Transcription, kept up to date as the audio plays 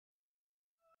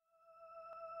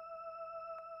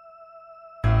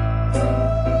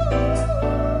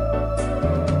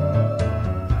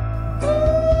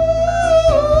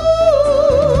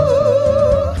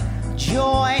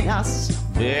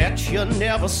Bet you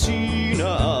never seen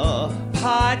a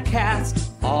podcast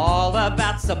all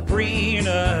about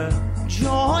Sabrina.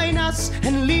 Join us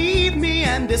and leave me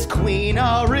and this queen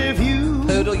a review.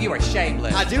 Poodle, you are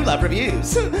shameless. I do love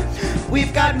reviews.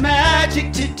 We've got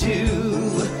magic to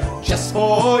do just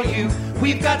for you.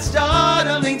 We've got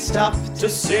startling stuff to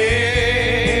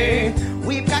say.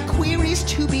 We've got queries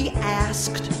to be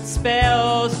asked,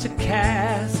 Spells to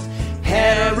cast,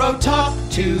 hetero talk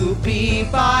to be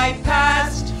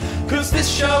bypassed. 'Cause this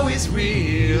show is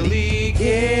really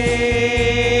gay.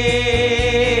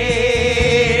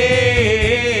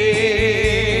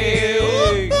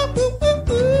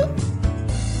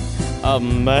 A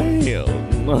man.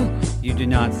 You do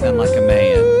not sound like a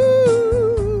man.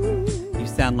 You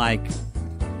sound like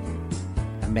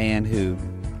a man who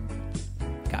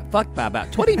got fucked by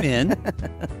about 20 men.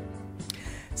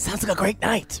 Sounds like a great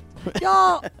night.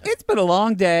 Y'all, it's been a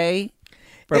long day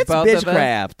for It's both of us.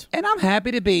 Bitchcraft. And I'm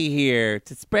happy to be here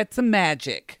to spread some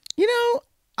magic. You know,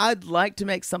 I'd like to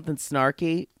make something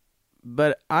snarky,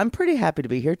 but I'm pretty happy to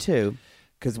be here too.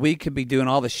 Because we could be doing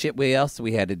all the shit else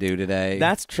we had to do today.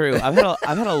 That's true. I've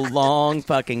had a long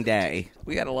fucking day.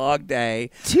 We had a long day.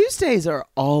 Tuesdays are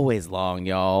always long,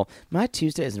 y'all. My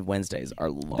Tuesdays and Wednesdays are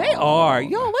long. They are.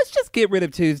 Y'all, let's just get rid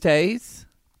of Tuesdays.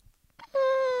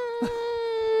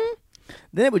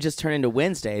 Then it would just turn into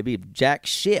Wednesday. It'd be jack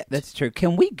shit. That's true.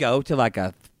 Can we go to like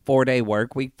a 4-day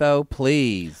work week, though?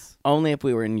 Please. Only if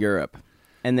we were in Europe.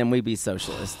 And then we'd be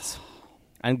socialists.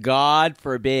 And God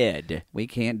forbid. We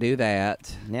can't do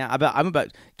that. Yeah, I'm about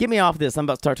get me off this. I'm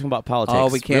about to start talking about politics. Oh,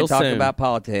 we can't talk soon. about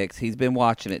politics. He's been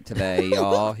watching it today,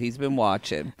 y'all. He's been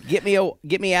watching. Get me out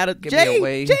of Get me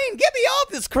away. Jane, get me off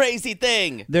this crazy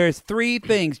thing. There's 3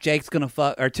 things Jake's gonna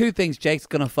fuck, or 2 things Jake's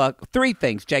gonna fuck, 3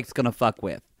 things Jake's gonna fuck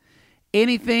with.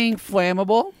 Anything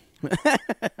flammable,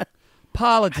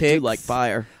 politics. I do like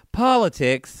fire.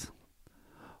 Politics.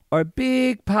 Or a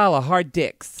big pile of hard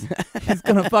dicks. He's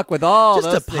going to fuck with all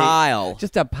Just those a pile. things.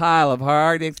 Just a pile of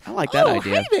hard dicks. I like that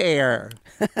idea. Hey there.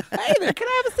 Hey there. Can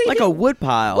I have a seat? Like a wood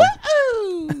pile.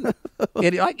 Woo!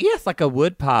 Yes, like a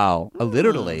wood pile.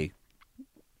 Literally.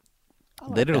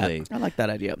 Literally. I like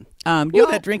that idea. Y'all,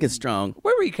 That drink is strong.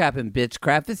 we're recapping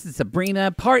Bitchcraft. This is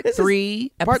Sabrina, part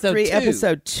 3, Part episode 3, 2.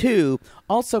 episode 2,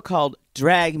 also called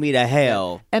Drag Me to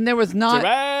Hell. And there was not...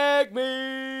 Drag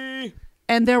me.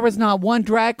 And there was not one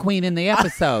drag queen in the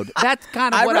episode. That's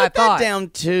kind of what I wrote thought. that down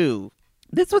too.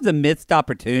 This was a missed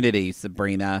opportunity,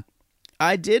 Sabrina.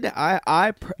 I did.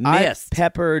 I Missed.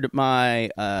 peppered my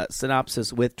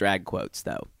synopsis with drag quotes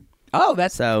though. Oh,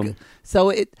 that's So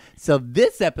so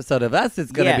this episode of us is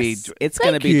going to be. It's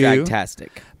going to be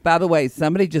dragtastic. By the way,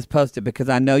 somebody just posted, because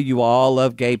I know you all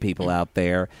love gay people out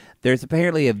there. There's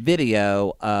apparently a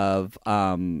video of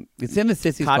it's in the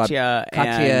Sissy Squad. Katya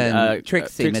and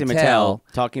Trixie Mattel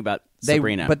talking about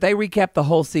Sabrina. But they recapped the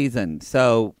whole season.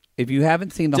 So if you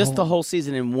haven't seen the whole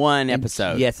season in one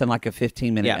episode, yes, in like a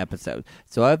 15-minute episode.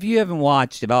 So if you haven't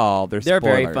watched it all, they're very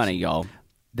spoilers. funny, y'all.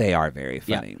 They are very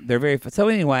funny. Yeah. They're very fun. So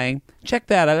anyway, check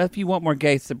that out if you want more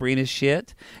gay Sabrina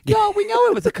shit. Y'all, we know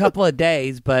it was a couple of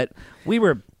days, but we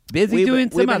were busy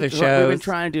doing some other shows. We've been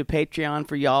trying to do Patreon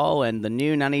for y'all and the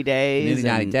new 90 days. New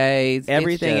 90 days.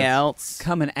 Everything else.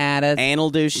 Coming at us.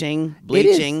 Anal douching,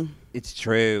 bleaching. It's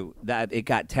true that it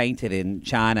got tainted in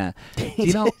China.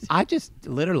 You know, I just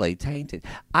literally tainted.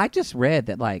 I just read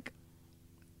that like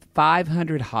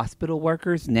 500 hospital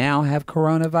workers now have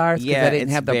coronavirus because they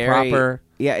didn't have the proper...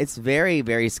 Yeah, it's very,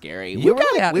 very scary. We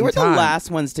were the last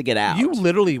ones to get out. You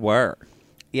literally were.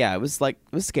 Yeah, it was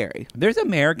scary. There's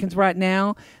Americans right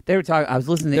now. They were talking. I was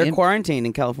listening to. They're quarantined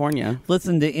in California.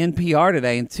 Listening to NPR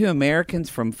today, and 2 Americans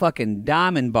from fucking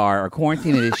Diamond Bar are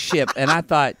quarantined at his ship. And I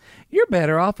thought, you're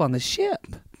better off on the ship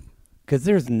because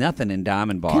there's nothing in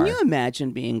Diamond Bar. Can you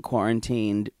imagine being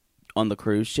quarantined on the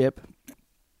cruise ship?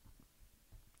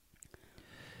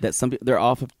 That they're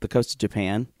off of the coast of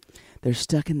Japan. They're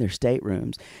stuck in their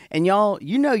staterooms. And y'all,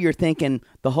 you know you're thinking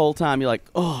the whole time, you're like,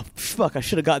 oh, fuck, I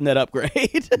should have gotten that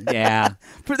upgrade. Yeah.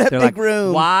 For that big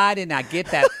room. Why didn't I get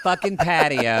that fucking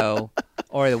patio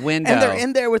or the window? And they're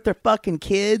in there with their fucking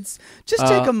kids. Just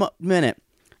take a minute.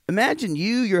 Imagine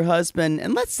you, your husband,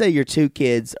 and let's say your 2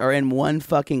 kids are in one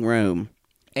fucking room.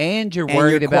 And you're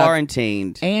worried about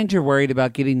quarantined. And you're worried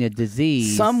about getting a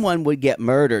disease. Someone would get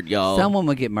murdered, y'all. Someone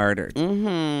would get murdered.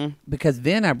 Mm-hmm. Because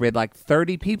then I read like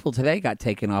 30 people today got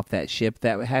taken off that ship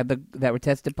that were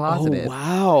tested positive.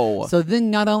 Oh, wow. So then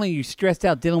not only are you stressed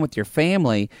out dealing with your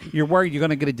family, you're worried you're going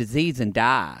to get a disease and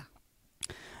die.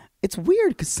 It's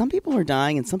weird because some people are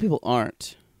dying and some people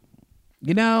aren't.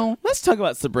 You know? Let's talk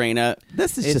about Sabrina.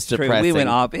 This is just true. depressing. We went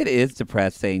off. It is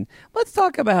depressing. Let's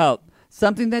talk about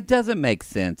something that doesn't make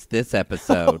sense this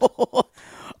episode.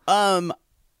 I'm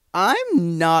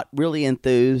not really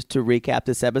enthused to recap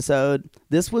this episode.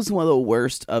 This was one of the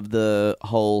worst of the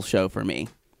whole show for me.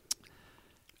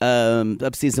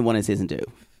 Of season 1 and season 2.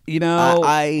 You know,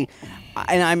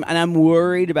 I'm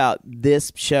worried about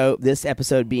this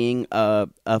episode being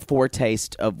a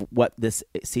foretaste of what this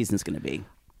season's going to be.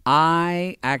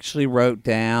 I actually wrote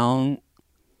down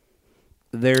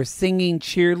they're singing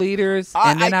cheerleaders,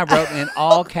 and then I wrote in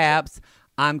all caps,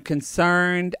 I'm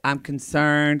concerned, and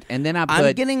then I put,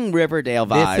 I'm getting Riverdale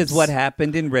vibes. This is what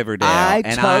happened in Riverdale,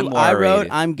 I'm worried. I wrote,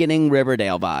 I'm getting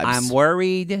Riverdale vibes. I'm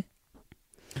worried.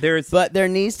 But there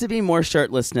needs to be more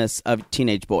shirtlessness of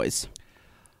teenage boys.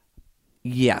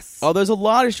 Yes. Oh, there's a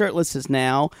lot of shirtlessness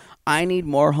now. I need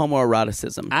more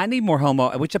homoeroticism. I need more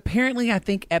which apparently I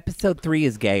think episode 3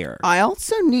 is gayer. I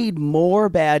also need more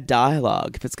bad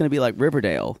dialogue if it's going to be like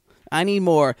Riverdale. I need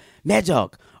more, Mad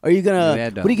Dog, what are you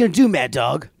going to do, Mad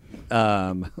Dog?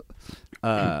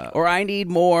 Or I need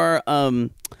more,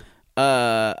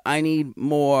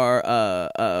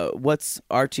 what's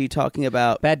Archie talking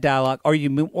about? Bad dialogue, or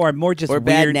more just weird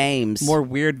bad names, more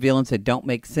weird villains that don't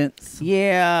make sense.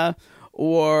 Yeah,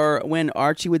 or when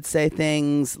Archie would say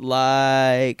things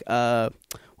like, what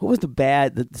was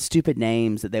the stupid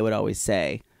names that they would always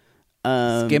say?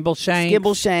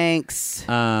 Skimbleshanks,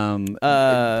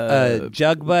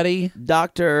 Jug Buddy,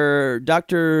 Doctor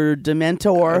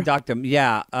Dementor,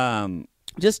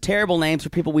 just terrible names for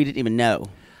people we didn't even know.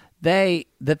 The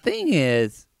thing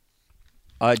is,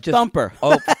 just Thumper.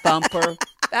 Oh, Thumper.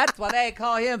 That's why they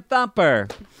call him Thumper.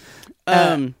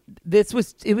 It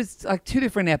was like 2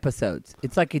 different episodes.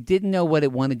 It's like it didn't know what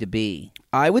it wanted to be.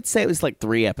 I would say it was like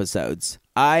 3 episodes.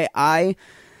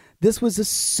 This was a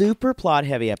super plot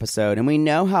heavy episode, and we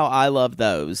know how I love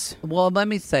those. Well, let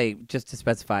me say, just to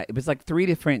specify, it was like 3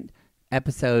 different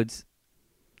episodes.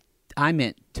 I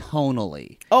meant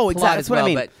tonally. Oh, exactly. That's what I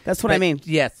mean. That's what I mean.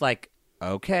 Yes, like.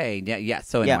 Okay, yeah.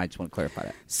 So anyway, I just want to clarify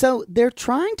that. So they're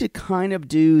trying to kind of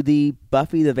do the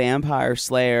Buffy the Vampire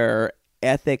Slayer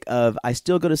ethic of, I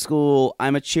still go to school,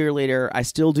 I'm a cheerleader, I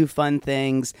still do fun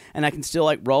things, and I can still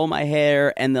like roll my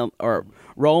hair or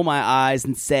roll my eyes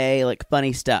and say like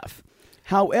funny stuff.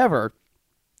 However,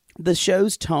 the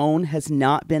show's tone has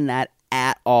not been that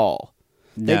at all.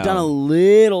 No. They've done a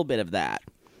little bit of that.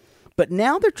 But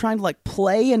now they're trying to like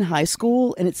play in high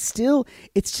school, and it's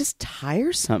just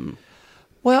tiresome.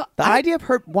 Well, the idea of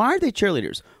her, why are they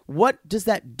cheerleaders? What does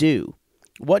that do?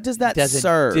 What does that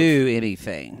serve? Doesn't do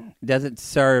anything. Doesn't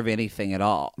serve anything at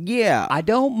all. Yeah. I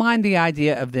don't mind the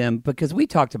idea of them because we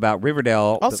talked about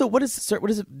Riverdale. Also, what is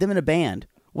them in a band?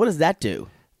 What does that do?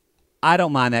 I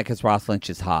don't mind that because Ross Lynch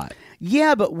is hot.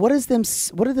 Yeah, but what are them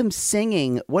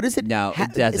singing? What is it? No,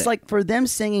 it doesn't. It's like for them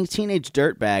singing Teenage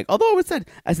Dirtbag. Although I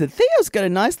said Theo's got a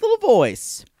nice little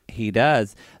voice. He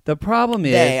does. The problem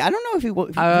is... I don't know if they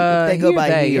go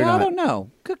by he or not. I don't know.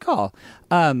 Good call.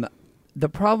 The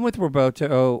problem with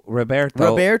Roberto Aguirre,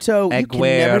 you can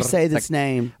never say this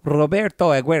name.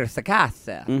 Roberto Aguirre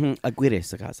Sacasa. Mm-hmm. Aguirre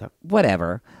Sacasa.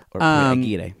 Whatever. Or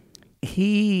Aguirre.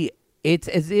 It's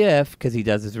as if, because he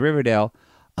does this Riverdale,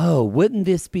 wouldn't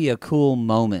this be a cool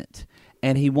moment?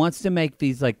 And he wants to make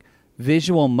these like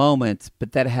visual moments,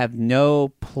 but that have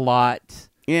no plot...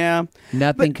 Yeah.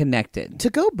 Nothing connected.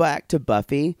 To go back to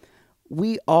Buffy,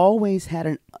 we always had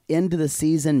an end of the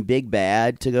season big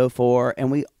bad to go for,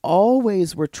 and we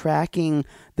always were tracking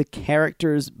the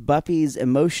characters, Buffy's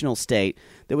emotional state.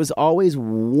 There was always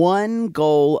one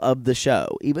goal of the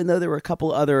show, even though there were a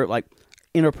couple other like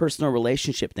interpersonal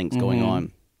relationship things going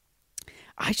on.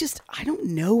 I don't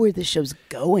know where this show's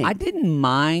going. I didn't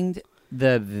mind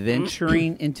the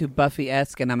venturing into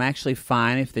Buffy-esque, and I'm actually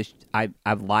fine if this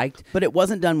I've liked. But it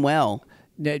wasn't done well.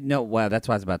 No, well, that's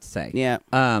what I was about to say. Yeah.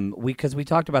 Because we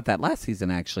talked about that last season,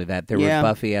 actually, that there were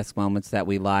Buffy-esque moments that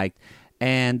we liked.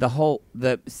 And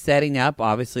the setting up,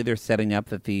 obviously they're setting up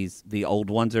that the old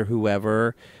ones or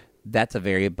whoever, that's a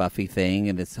very Buffy thing,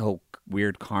 and this whole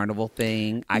weird carnival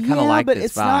thing. I kind of like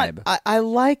this vibe. I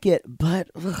like it, but...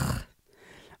 Ugh.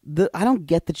 I don't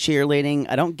get the cheerleading.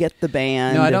 I don't get the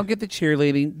band. No, I don't get the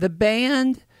cheerleading. The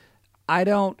band, I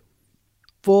don't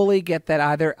fully get that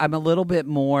either. I'm a little bit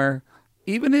more,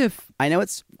 even if... I know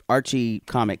it's Archie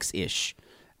Comics-ish.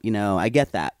 I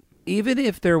get that. Even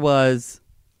if there was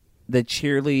the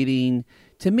cheerleading,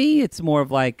 to me it's more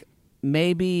of like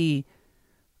maybe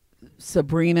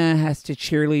Sabrina has to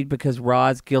cheerlead because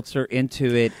Roz guilts her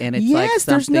into it, and it's like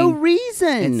something... there's no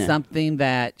reason. It's something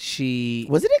that she...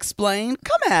 Was it explained?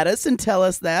 Come at us and tell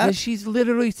us that. She's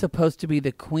literally supposed to be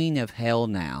the queen of hell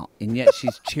now, and yet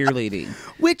she's cheerleading.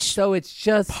 Which... So it's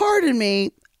just... Pardon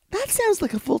me, That sounds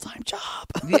like a full-time job.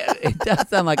 Yeah, it does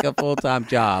sound like a full-time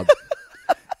job.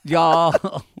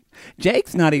 Y'all,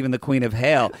 Jake's not even the queen of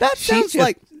hell. That sounds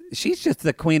like... She's just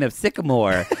the queen of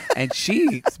Sycamore, and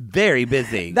she's very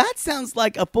busy. That sounds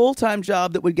like a full-time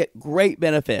job that would get great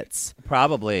benefits.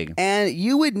 Probably. And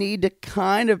you would need to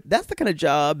that's the kind of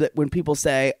job that when people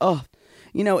say, oh,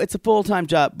 it's a full-time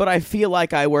job, but I feel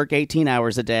like I work 18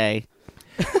 hours a day.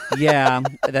 Yeah,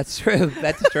 that's true.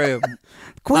 That's true.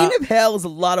 Queen of Hell is a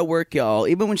lot of work, y'all.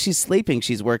 Even when she's sleeping,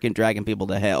 she's working, dragging people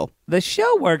to hell. The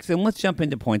show works, and let's jump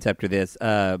into points after this.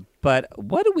 But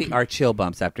what do our chill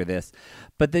bumps after this?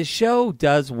 But the show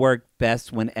does work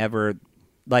best whenever,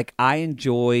 like, I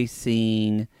enjoy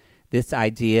seeing this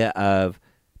idea of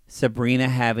Sabrina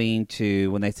having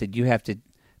to, when they said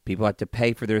people have to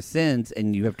pay for their sins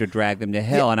and you have to drag them to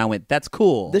hell. Yeah. And I went, that's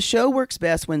cool. The show works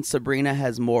best when Sabrina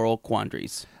has moral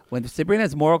quandaries. When Sabrina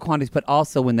has moral quandaries, but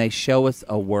also when they show us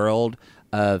a world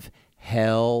of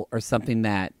hell or something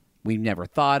that we've never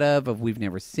thought of we've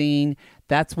never seen.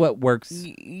 That's what works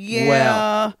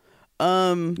well.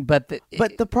 But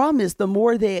the problem is the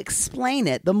more they explain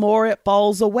it, the more it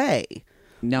falls away.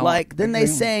 No, like then they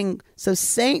saying so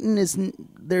Satan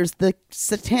there's the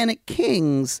satanic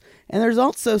kings and there's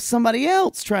also somebody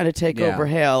else trying to take over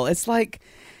hell. It's like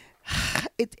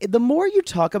the more you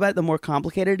talk about it, the more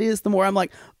complicated it is. The more I'm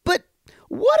like, but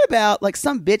what about like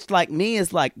some bitch like me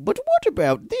is like, but what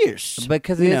about this?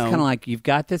 Because it is kind of like you've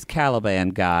got this Caliban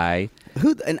guy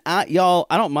I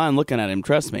don't mind looking at him.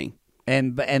 Trust me.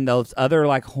 And those other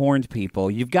like horned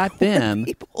people, you've got them.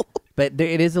 But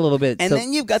it is a little bit. And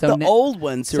then you've got the old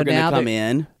ones who are going to come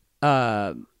in.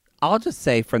 I'll just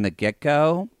say from the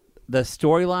get-go, the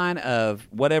storyline of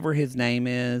whatever his name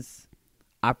is,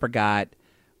 I forgot,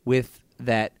 with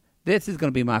that, this is going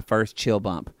to be my first chill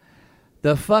bump.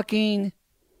 The fucking,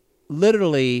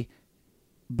 literally,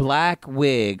 black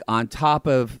wig on top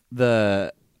of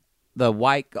the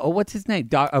white, what's his name?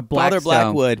 Blackstone. Father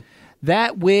Blackwood.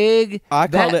 That wig. I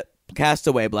called it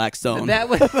Castaway Blackstone. That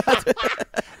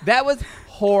was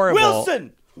horrible.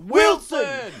 Wilson.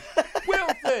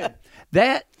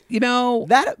 That,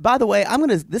 that, by the way, I'm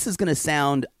gonna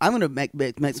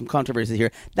make some controversy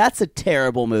here. That's a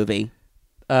terrible movie.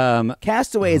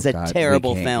 Castaway is a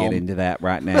terrible film. We can't get into that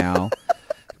right now.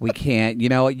 We can't. You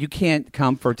know what? You can't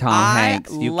come for Tom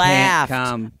Hanks. Can't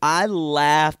come. I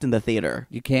laughed in the theater.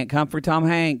 You can't come for Tom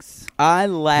Hanks. I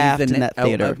laughed in that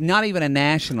theater. Not even a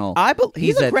national.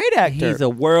 He's a great actor. He's a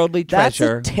worldly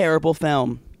treasure. That's a terrible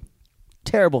film.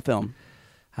 Terrible film.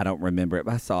 I don't remember it.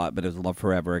 I saw it, but it was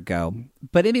forever ago.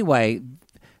 But anyway,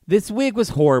 this wig was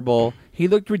horrible. He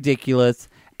looked ridiculous.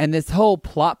 And this whole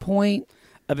plot point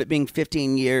of it being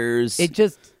 15 years.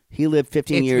 He lived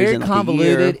 15 years It's in very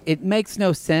convoluted. A year. It makes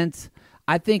no sense.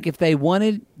 I think if they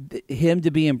wanted him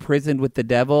to be imprisoned with the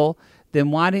devil,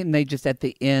 then why didn't they just at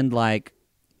the end, like,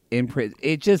 imprison?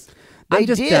 I'm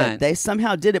just done. They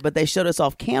somehow did it, but they showed us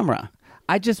off camera.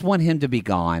 I just want him to be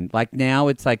gone. Like, now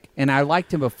it's like, and I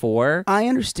liked him before. I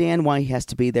understand why he has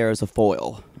to be there as a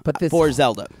foil for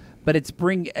Zelda. But it's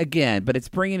bringing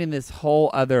in this whole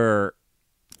other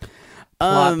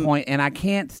plot point, and I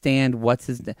can't stand what's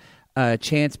his name.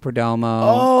 Chance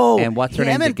Perdomo and what's her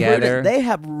name together. They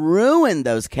have ruined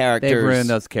those characters. They've ruined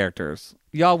those characters.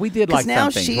 Y'all, we did like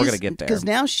something. We're going to get there. Because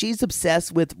now she's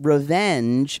obsessed with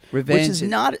revenge, which is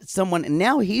not someone. And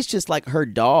now he's just like her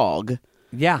dog.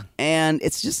 Yeah. And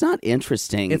it's just not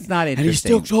interesting. It's not interesting. And he's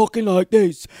still talking like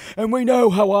this. And we know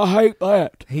how I hate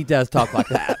that. He does talk like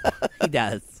that. He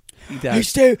does. He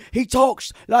does. He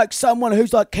talks like someone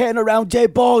who's like carrying around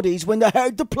dead bodies when they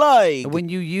had the plague. When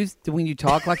you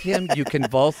talk like him, you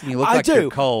convulse and you look like you're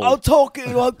cold. I'm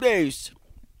talking like this.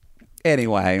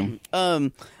 Anyway,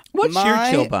 what's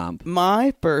your chill bump?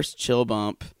 My first chill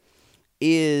bump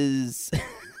is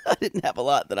I didn't have a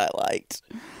lot that I liked.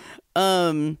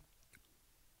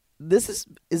 This is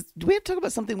do we have to talk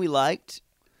about something we liked?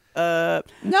 No.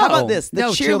 How about this? The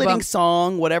cheerleading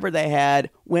song, whatever they had,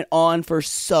 went on for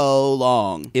so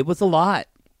long. It was a lot.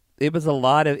 It was a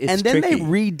lot of. It's and then tricky. they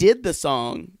redid the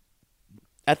song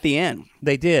at the end.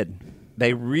 They did.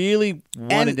 They really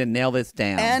wanted to nail this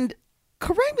down. And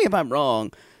correct me if I'm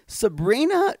wrong.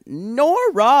 Sabrina nor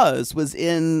Roz was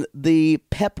in the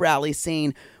pep rally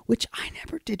scene, which I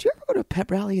never did. Did you ever go to a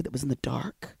pep rally that was in the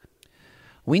dark?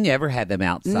 We never had them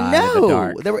outside in the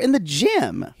dark. They were in the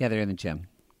gym. Yeah, they're in the gym.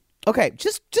 Okay,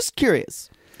 just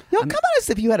curious. Come at us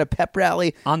if you had a pep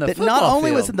rally on the that football not only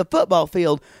field. was in the football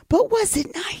field, but was at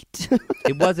night.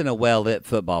 It wasn't a well-lit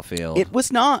football field. It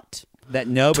was not. That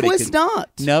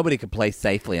nobody could play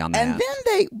safely on that. And then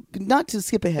they, not to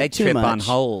skip ahead they too trip much. on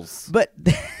holes. But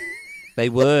they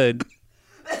would.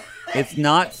 It's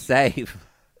not safe.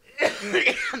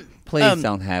 Please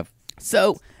don't have.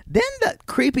 So then the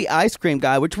creepy ice cream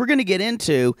guy, which we're going to get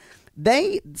into,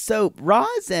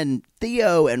 Roz and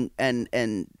Theo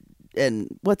and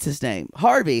what's his name?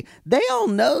 Harvey, they all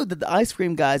know that the ice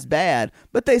cream guy's bad,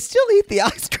 but they still eat the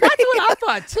ice cream. That's what I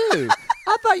thought, too.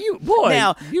 I thought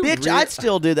Now, bitch, I'd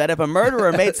still do that. If a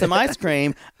murderer made some ice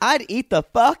cream, I'd eat the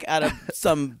fuck out of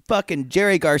some fucking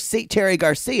Terry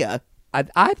Garcia.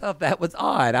 I thought that was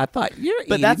odd. I thought you're eating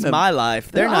But that's my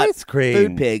life. They're not ice cream.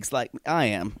 Food pigs like I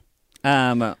am.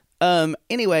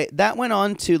 Anyway, that went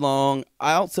on too long.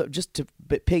 I also, just to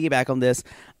piggyback on this,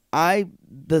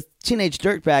 the Teenage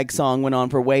Dirtbag song went on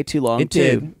for way too long,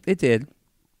 too. It did.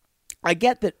 I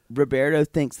get that Roberto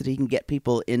thinks that he can get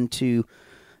people into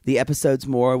the episodes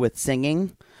more with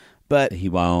singing, but he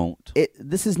won't.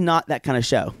 This is not that kind of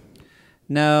show.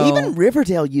 No. Even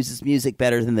Riverdale uses music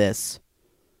better than this.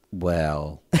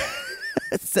 Well.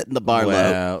 Setting the bar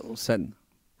low.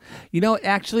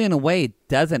 Actually, in a way, it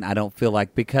doesn't, I don't feel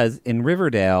like, because in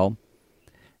Riverdale,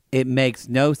 it makes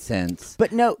no sense. But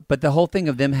the whole thing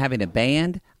of them having a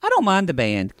band, I don't mind the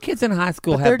band. Kids in high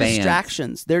school have they're bands.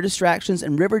 distractions. They're distractions,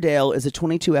 and Riverdale is a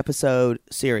 22-episode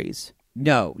series.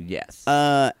 No, yes.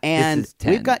 And this is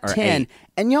 10 we've got 10. 8.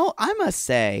 And y'all, I must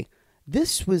say,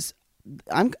 this was...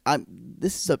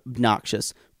 this is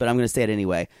obnoxious, but I'm going to say it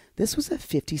anyway. This was a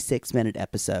 56-minute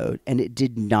episode, and it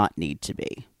did not need to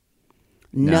be.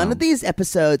 None of these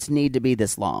episodes need to be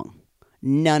this long.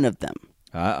 None of them.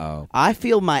 Uh-oh. I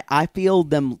feel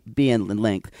them being in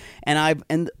length.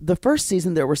 And the first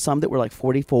season there were some that were like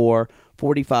 44,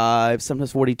 45,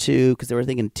 sometimes 42 because they were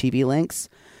thinking TV lengths.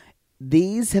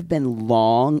 These have been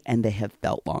long and they have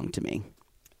felt long to me.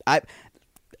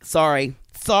 Sorry,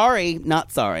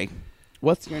 not sorry.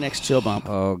 What's your next chill bump?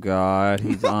 Oh God,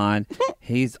 he's on.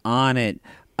 He's on it.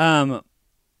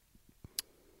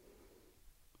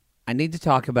 I need to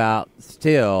talk about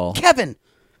still Kevin.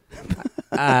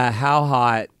 how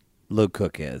hot Luke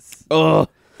Cook is. Oh,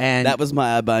 and that was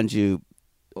my Banju,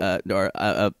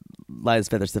 light as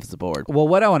feather, stiff as a board. Well,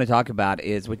 what I want to talk about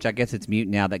is, which I guess it's mute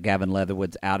now that Gavin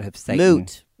Leatherwood's out of Satan.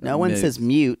 Moot. No one says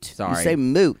mute. Sorry. You say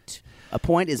moot. A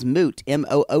point is moot.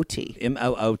 M-O-O-T.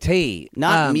 M-O-O-T.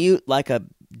 Not mute like a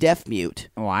deaf mute.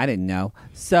 Oh, I didn't know.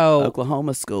 So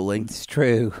Oklahoma schooling. It's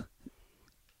true.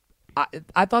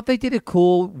 I thought they did a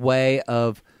cool way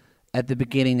of, at the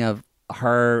beginning of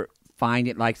her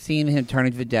finding, like seeing him turn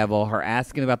into the devil, her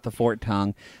asking about the forked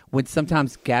tongue, when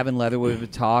sometimes Gavin Leatherwood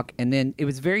would talk, and then it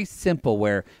was very simple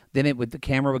where then the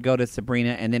camera would go to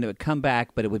Sabrina, and then it would come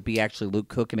back, but it would be actually Luke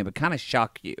Cook, and it would kind of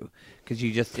shock you because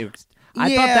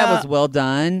I thought that was well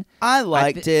done. I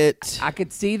liked it. I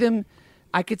could see them,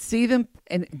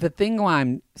 and the thing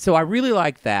I really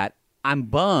like that. I'm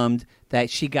bummed that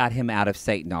she got him out of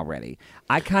Satan already.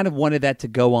 I kind of wanted that to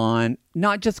go on,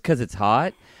 not just because it's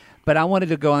hot, but I wanted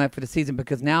to go on that for the season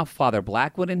because now Father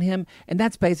Blackwood and him, and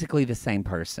that's basically the same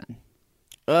person.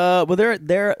 Well,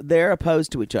 they're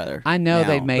opposed to each other. I know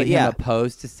they made him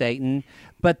opposed to Satan,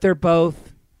 but they're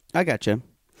both. I got you.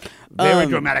 Very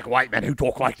dramatic white men who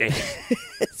talk like this.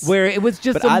 Where it was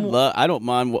just. But I don't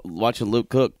mind watching Luke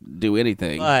Cook do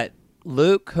anything. But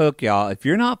Luke Cook, y'all, if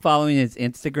you're not following his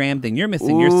Instagram, then you're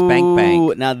missing your spank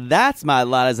bank. Now that's my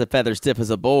light as a feather, stiff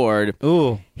as a board.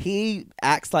 Ooh. He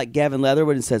acts like Gavin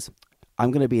Leatherwood and says,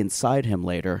 I'm going to be inside him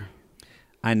later.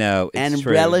 I know, it's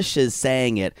true. Relishes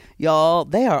saying it. Y'all,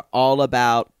 they are all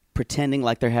about pretending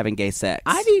like they're having gay sex.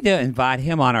 I need to invite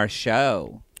him on our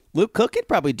show. Luke Cook could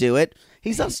probably do it.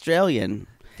 He's Australian.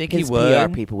 Think his he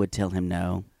would? PR people would tell him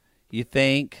no. You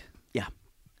think? Yeah.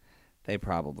 They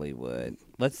probably would.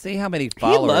 Let's see how many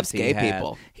followers he loves gay has.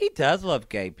 people. He does love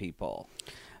gay people.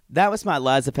 That was my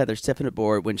Liza Feather stiffing it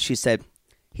board when he said,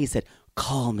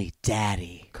 call me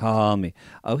daddy. Call me.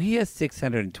 Oh, he has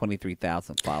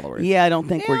 623,000 followers. Yeah, I don't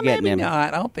think we're getting him.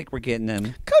 Not. I don't think we're getting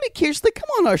him. Cody Kearsley, come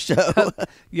on our show.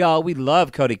 Y'all, we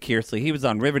love Cody Kearsley. He was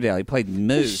on Riverdale. He played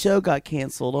Moose. His show got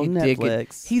canceled on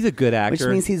Netflix. He's a good actor.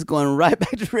 Which means he's going right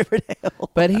back to Riverdale.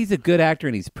 But he's a good actor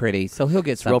and he's pretty, so he'll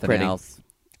get something else.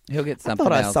 He'll get something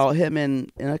else. I thought I saw him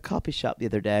in a coffee shop the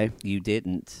other day. You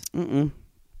didn't. Mm-mm.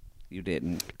 You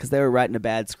didn't. Because they were writing a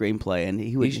bad screenplay, and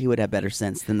he would have better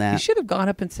sense than that. You should have gone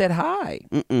up and said hi.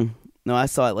 Mm-mm. No, I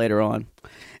saw it later on.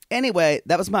 Anyway,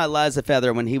 that was my Eliza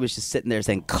Feather when he was just sitting there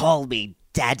saying, call me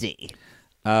daddy.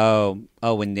 Oh,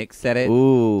 when Nick said it?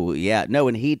 Ooh, yeah. No,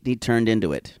 when he turned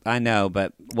into it. I know,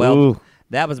 but, well,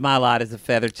 that was my light as a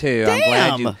feather, too. Damn. I'm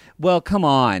glad you... Well, come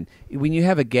on. When you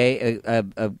have a gay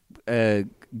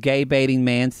baiting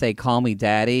man say, call me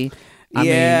daddy...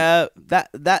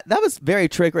 that was very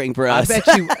triggering for us.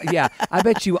 I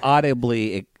bet you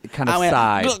audibly kind of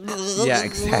sighed. Yeah,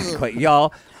 exactly.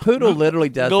 Y'all, Poodle literally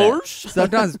does that.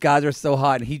 Sometimes guys are so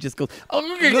hot and he just goes,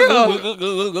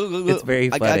 it's very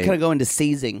funny. I kind of go into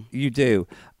seizing. You do.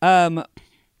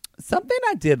 Something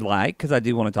I did like, because I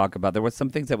do want to talk about, there were some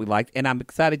things that we liked, and I'm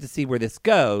excited to see where this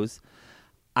goes.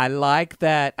 I like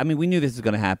that. I mean, we knew this was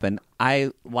going to happen. I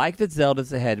like that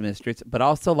Zelda's the headmistress, but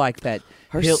also like that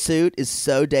her suit is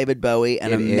so David Bowie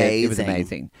and amazing. It was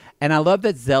amazing. And I love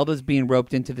that Zelda's being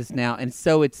roped into this now. And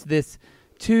so it's this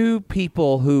two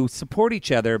people who support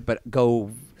each other but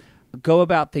go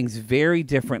about things very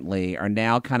differently are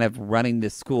now kind of running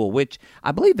this school, which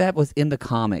I believe that was in the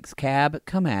comics. Cab,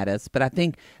 come at us. But I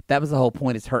think that was the whole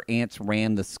point, is her aunts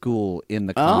ran the school in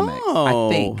the comics. I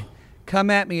think.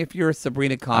 Come at me if you're a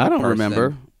Sabrina comic person.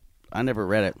 Remember. I never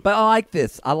read it. But I like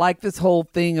this. I like this whole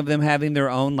thing of them having their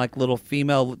own like little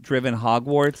female-driven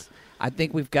Hogwarts. I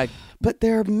think we've got... But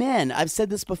they're men. I've said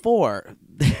this before.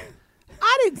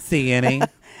 I didn't see any.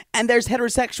 And there's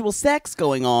heterosexual sex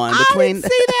going on between... I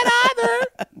didn't see that either.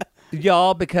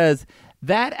 Y'all, because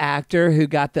that actor who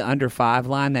got the under 5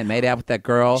 line that made out with that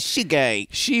girl... She gay.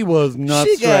 She was not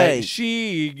she straight. Gay.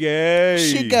 She gay.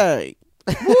 She gay.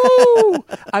 Woo!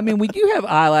 I mean, when you have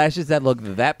eyelashes that look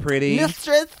that pretty...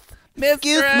 Mistress,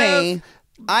 excuse me.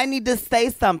 I need to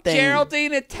say something.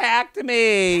 Geraldine attacked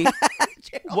me.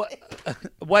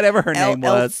 Whatever her name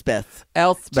was.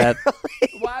 Elspeth.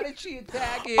 Why did she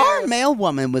attack you? Our male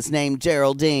woman was named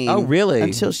Geraldine. Oh, really?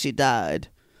 Until she died.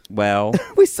 Well.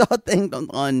 We saw a thing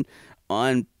on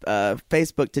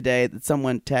Facebook today that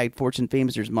someone tagged Fortune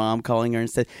Feimster's mom, calling her and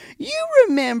said, "You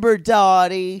remember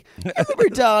Dottie? You remember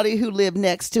Dottie who lived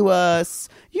next to us?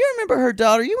 You remember her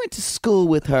daughter? You went to school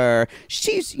with her.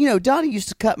 Dottie used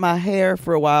to cut my hair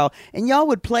for a while, and y'all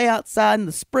would play outside in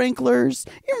the sprinklers.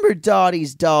 You remember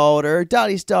Dottie's daughter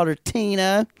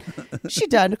Tina? She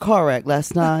died in a car wreck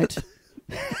last night."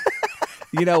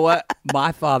 You know what?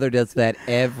 My father does that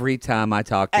every time I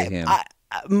talk to him.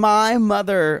 My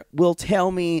mother will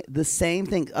tell me the same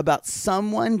thing about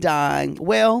someone dying.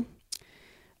 Well,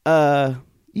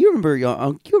 you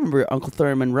remember Uncle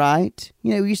Thurman, right?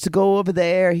 You know, we used to go over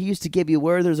there. He used to give you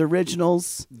Werther's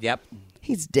Originals. Yep.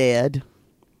 He's dead.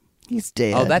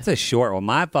 Oh, that's a short one.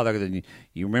 My father,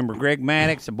 you remember Greg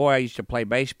Maddox, the boy I used to play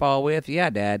baseball with? Yeah,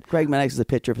 Dad. Greg Maddox is a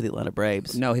pitcher for the Atlanta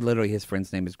Braves. No, his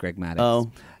friend's name is Greg Maddox.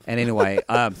 Oh. And anyway,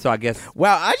 so I guess...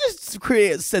 Wow, I just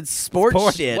said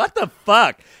sports shit. What the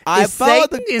fuck? Is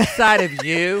Satan inside of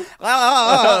you?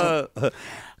 Come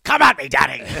at me,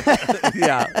 Daddy.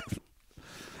 Yeah.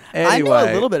 Anyway. I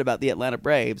know a little bit about the Atlanta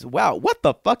Braves. Wow, what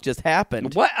the fuck just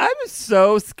happened? What? I was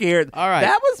so scared. All right.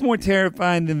 That was more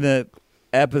terrifying than the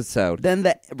episode. Then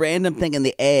the random thing in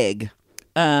the egg.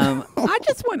 I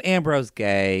just want Ambrose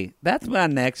gay. That's my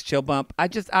next chill bump.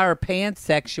 Our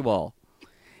pansexual.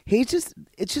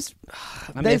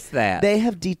 I miss that. They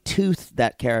have detoothed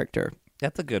that character.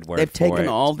 That's a good word. They've taken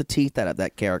all the teeth out of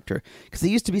that character because he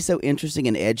used to be so interesting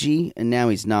and edgy, and now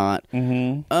he's not.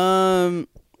 Mm-hmm.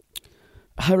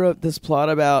 I wrote this plot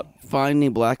about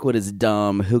Finding Blackwood is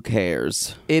dumb. Who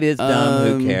cares? It is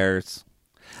dumb. Who cares?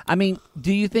 I mean,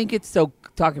 do you think it's so?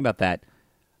 Talking about that,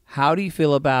 how do you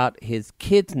feel about his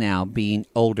kids now being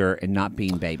older and not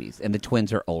being babies, and the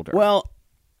twins are older? Well,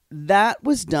 that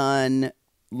was done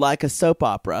like a soap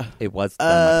opera. It was done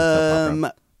like a soap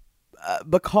opera.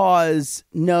 Because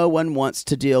no one wants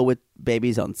to deal with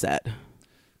babies on set,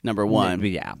 number one.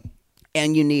 Yeah.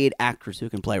 And you need actors who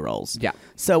can play roles. Yeah.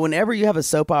 So whenever you have a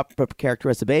soap opera character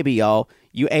as a baby, y'all,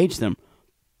 you age them.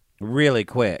 Really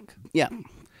quick. Yeah.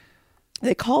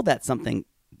 They call that something,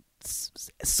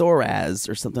 Soraz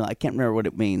or something. I can't remember what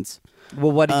it means.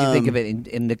 Well, what did you think of it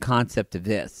in the concept of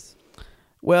this?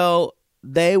 Well,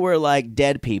 they were like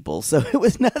dead people, so it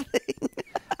was nothing.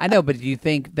 I know, but do you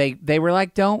think they were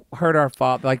like, don't hurt our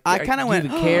father? Like, I kind of went,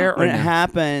 care when or it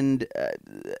happened,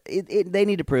 they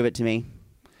need to prove it to me.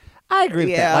 I agree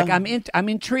with that. Like, I'm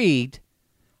intrigued.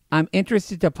 I'm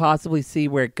interested to possibly see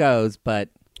where it goes, but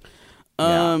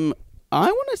I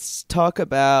want to talk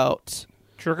about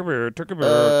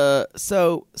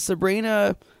so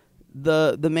Sabrina,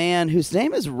 the man whose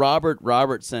name is Robert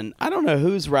Robertson. I don't know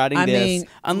who's writing this,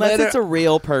 unless it's a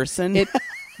real person.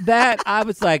 That I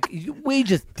was like, we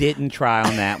just didn't try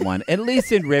on that one. At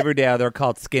least in Riverdale, they're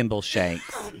called Skimble Shanks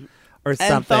or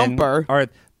something, and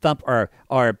Thumper,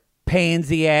 or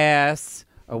Pansy Ass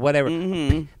or whatever.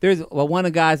 Mm-hmm. One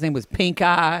of the guys' name was Pink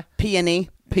Eye,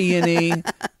 Peony,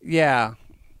 yeah,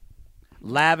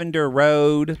 Lavender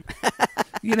Road.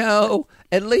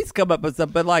 At least come up with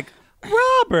something. But like,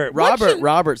 Robert. Robertson is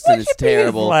what should be his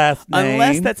terrible. last name?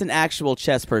 Unless that's an actual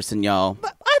chess person, y'all.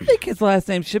 But I think his last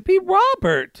name should be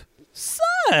Robert.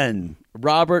 Son.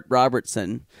 Robert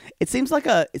Robertson. It seems like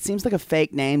a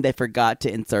fake name they forgot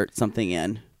to insert something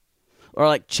in. Or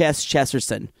like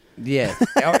Chesterson. Yes.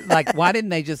 Or like, why didn't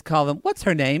they just call them, what's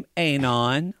her name?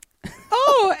 Anon.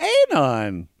 Oh,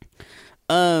 Anon.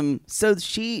 So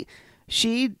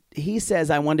he says,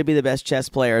 I want to be the best chess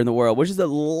player in the world, which is a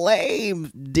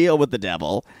lame deal with the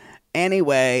devil.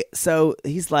 Anyway, so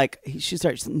he's like, she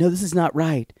starts, no, this is not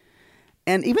right.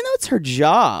 And even though it's her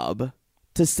job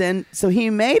to send, so he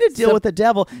made a deal with the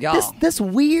devil. This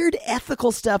weird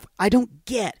ethical stuff I don't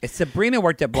get. If Sabrina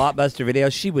worked at Blockbuster Video,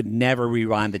 she would never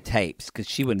rewind the tapes because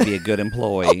she wouldn't be a good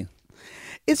employee.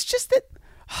 It's just that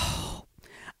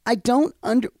I don't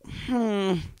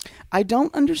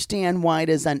understand why it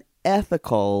is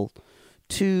unethical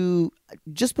to,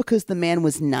 just because the man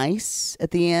was nice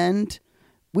at the end.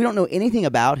 We don't know anything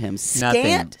about him.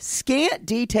 Scant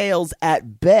details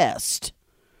at best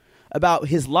about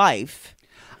his life.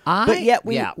 But yet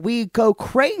we go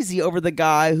crazy over the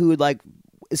guy who, like,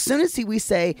 as soon as we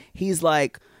say he's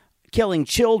like killing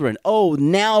children,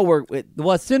 now we're...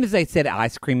 Well, as soon as they said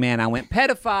Ice Cream Man, I went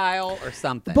pedophile or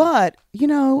something. But,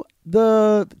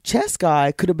 the chess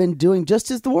guy could have been doing just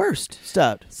as the worst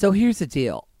stuff. So here's the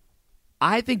deal.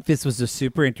 I think this was a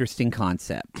super interesting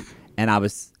concept. And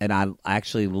I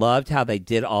actually loved how they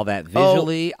did all that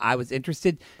visually. I was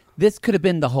interested. This could have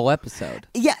been the whole episode.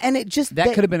 Yeah, and it just...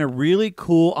 That could have been a really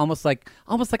cool, almost like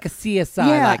a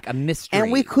CSI, like a mystery.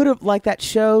 And we could have, like that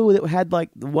show that had like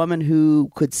the woman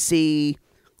who could see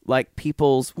like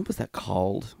people's... What was that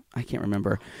called? I can't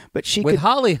remember. But she With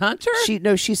Holly Hunter?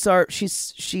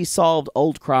 She solved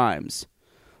old crimes.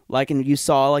 Like, and you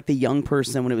saw like the young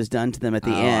person when it was done to them at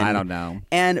the end. I don't know.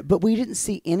 But we didn't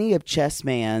see any of Chess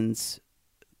Man's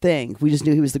thing. We just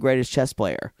knew he was the greatest chess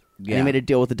player. Yeah. And he made a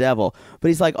deal with the devil. But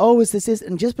he's like, is this?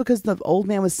 And just because the old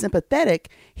man was sympathetic,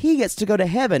 he gets to go to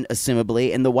heaven,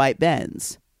 assumably, in the white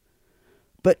Benz.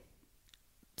 But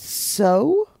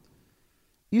so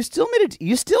you still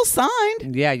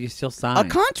signed. Yeah, you still signed. A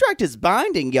contract is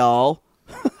binding, y'all.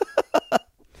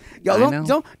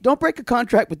 Y'all don't break a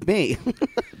contract with me.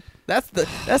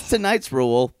 That's tonight's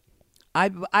rule. I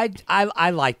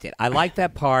liked it. I liked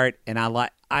that part, and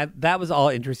that was all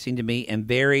interesting to me and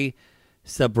very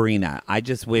Sabrina. I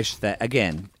just wish that,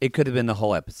 again, it could have been the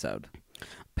whole episode,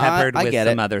 peppered with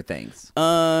some other things.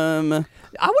 I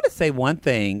want to say one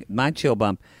thing. My chill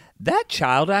bump. That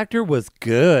child actor was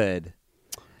good.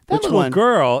 That Which little one?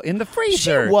 Girl in the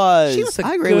freezer. She was. She was a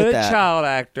I agree good with that. child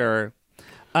actor.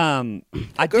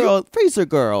 Freezer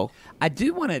girl. I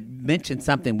do want to mention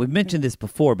something. We've mentioned this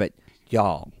before, but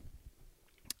y'all,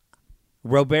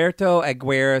 Roberto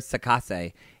Aguirre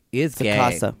Sacasa is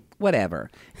gay. Whatever.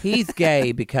 He's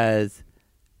gay because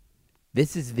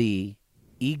this is the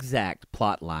exact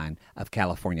plot line of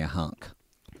California Hunk.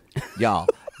 Y'all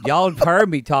have heard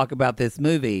me talk about this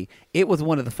movie. It was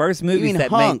one of the first movies that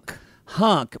Hunk. made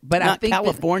Hunk, but Not I think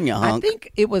California Hunk. I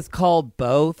think it was called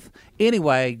both.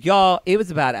 Anyway, y'all, it was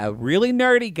about a really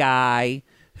nerdy guy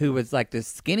who was like this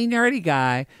skinny nerdy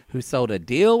guy who sold a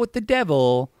deal with the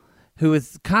devil, who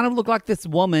was kind of looked like this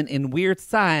woman in Weird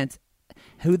Science,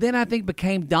 who then I think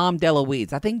became Dom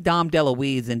DeLuise. I think Dom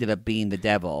DeLuise ended up being the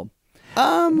devil.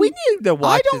 We need to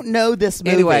watch. I don't know this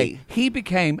movie. Anyway, he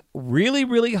became really,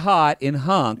 really hot in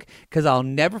Hunk because I'll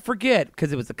never forget,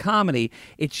 because it was a comedy.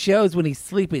 It shows when he's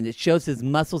sleeping. It shows his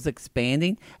muscles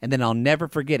expanding, and then I'll never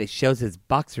forget. It shows his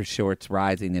boxer shorts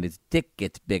rising and his dick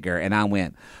gets bigger. And I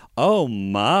went, "Oh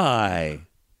my!"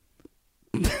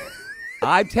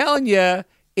 I'm telling you,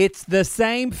 it's the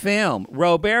same film.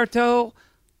 Roberto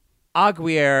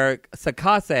Aguirre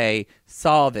Sacasa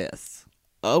saw this.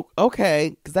 Oh,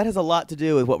 okay, because that has a lot to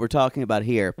do with what we're talking about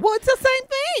here. Well, it's the same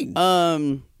thing.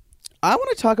 I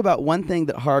want to talk about one thing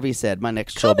that Harvey said. My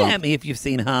next Come chill at bump. me if you've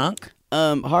seen Hunk.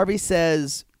 Harvey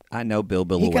says, I know Bill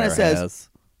he kind Billaware of says, has.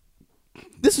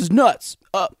 "This is nuts.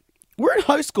 We're in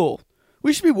high school.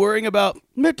 We should be worrying about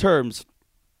midterms."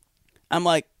 I'm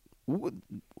like,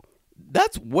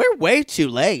 we're way too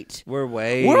late. We're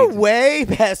way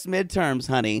past midterms,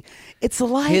 honey. It's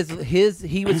like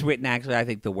he was written actually, I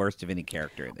think, the worst of any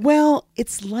character in this. Well,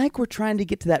 it's like we're trying to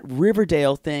get to that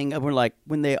Riverdale thing of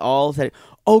when they all said,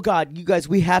 "Oh God, you guys,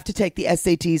 we have to take the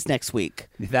SATs next week."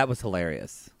 That was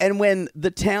hilarious. And when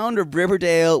the town of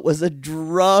Riverdale was a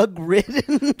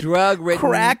drug-ridden,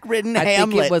 crack-ridden I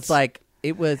hamlet. think it was like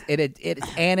It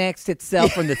annexed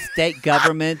itself from the state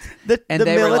government. The they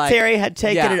were military had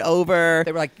taken it over.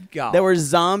 They were like, y'all. There were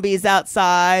zombies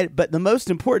outside. But the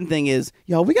most important thing is,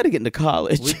 y'all, we got to get into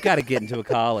college. We've got to get into a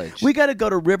college. We got to go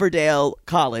to Riverdale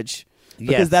College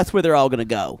because that's where they're all going to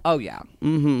go. Oh, yeah.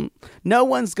 Mm-hmm. No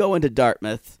one's going to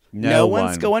Dartmouth. No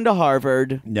one's going to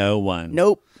Harvard. No one.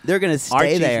 Nope. They're going to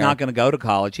stay there. Archie's not going to go to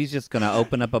college. He's just going to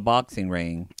open up a boxing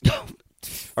ring.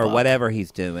 Or whatever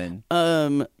he's doing.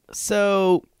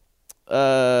 So,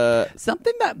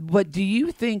 something but do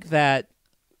you think that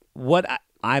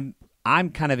I'm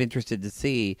kind of interested to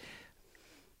see,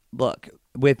 look,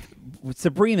 with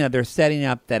Sabrina, they're setting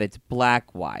up that it's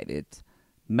black, white. It's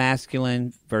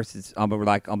masculine versus,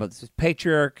 almost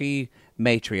patriarchy,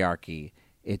 matriarchy.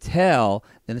 It's hell,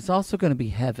 then it's also going to be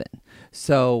heaven.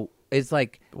 So it's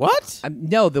like what?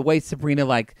 No, the way Sabrina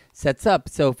sets up.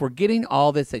 So if we're getting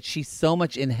all this that she's so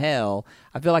much in hell,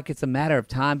 I feel like it's a matter of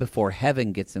time before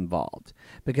heaven gets involved.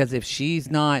 Because if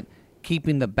she's not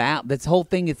keeping the balance, this whole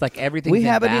thing is like everything. We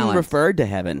haven't even referred to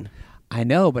heaven. I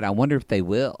know, but I wonder if they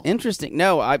will. Interesting.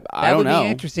 No, I don't know. That would be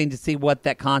interesting to see what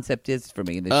that concept is for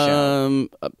me in this show.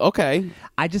 Okay.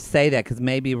 I just say that because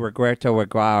maybe Roberto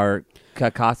Aguirre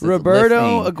Sacasa.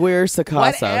 Roberto Aguirre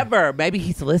Sacasa. Whatever. Maybe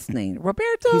he's listening.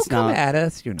 Roberto, come at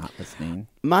us. You're not listening.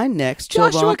 My next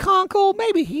Joshua Conkle,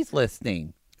 maybe he's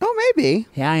listening. Oh, maybe.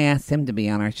 Yeah, I asked him to be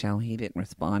on our show. He didn't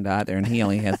respond either, and he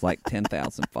only has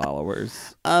 10,000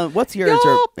 followers. What's yours?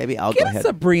 Or maybe I'll go ahead. Get a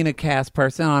Sabrina cast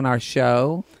person on our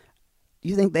show.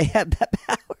 You think they have that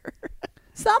power?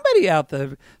 Somebody out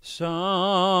there.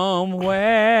 Somewhere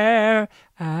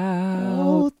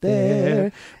out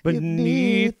there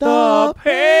beneath the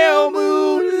pale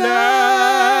moonlight,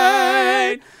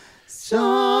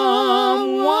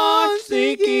 someone's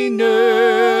thinking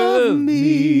of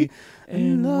me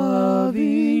and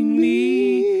loving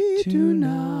me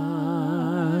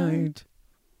tonight.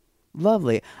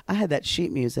 Lovely. I had that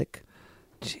sheet music.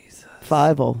 Jesus.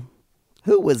 Fievel.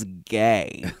 Who was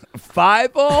gay?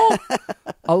 Fievel?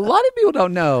 A lot of people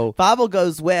don't know. Fievel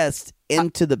goes west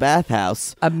into the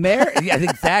bathhouse. Yeah,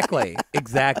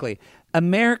 exactly.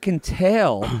 American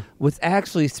Tail was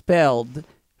actually spelled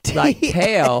like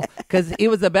tail because it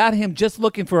was about him just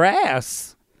looking for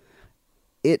ass.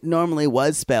 It normally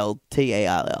was spelled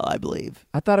T-A-L-L, I believe.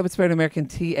 I thought it was spelled American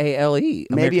T-A-L-E.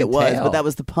 Maybe it was, tail. but that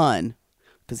was the pun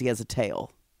because he has a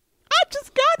tail. I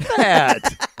just got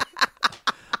that.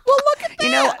 Well, look at that.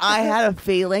 You know, I had a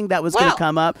feeling that was going to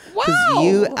come up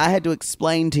because I had to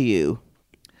explain to you.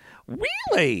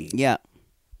 Really? Yeah.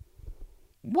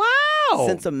 Wow.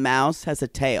 Since a mouse has a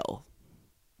tail.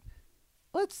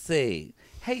 Let's see.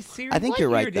 Hey, Siri, I think what you're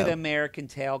year right, did though. American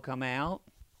Tail come out?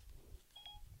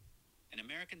 An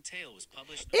American Tail was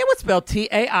published. It was spelled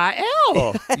T-A-I-L. You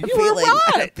were I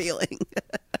had right. a feeling.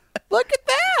 Look at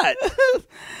that.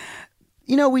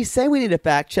 You know, we say we need a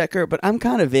fact checker, but I'm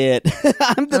kind of it.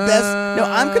 I'm the best. No,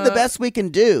 I'm the best we can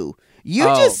do. You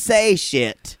just say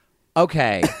shit.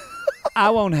 Okay. I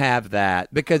won't have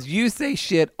that because you say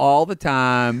shit all the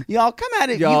time. Y'all come at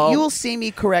it. You will see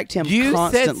me correct him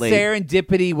constantly. You said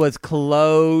Serendipity was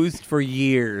closed for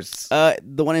years.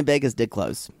 The one in Vegas did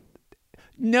close.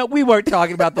 No, we weren't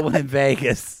talking about the one in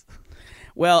Vegas.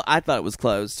 Well, I thought it was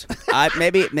closed.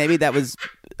 Maybe that was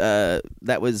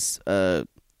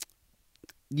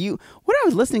you. When I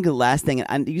was listening to the last thing,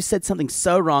 and you said something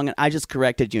so wrong, and I just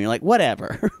corrected you. And you're like,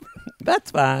 whatever.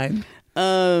 That's fine.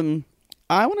 I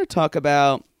want to talk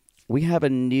about, we have a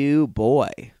new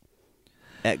boy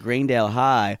at Greendale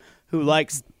High who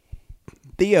likes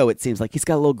Theo, it seems like. He's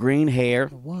got a little green hair.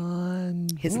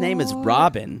 His name is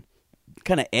Robin.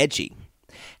 Kind of edgy.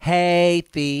 Hey,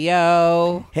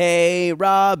 Theo. Hey,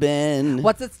 Robin.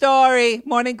 What's the story?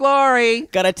 Morning glory.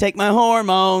 Gotta take my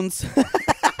hormones.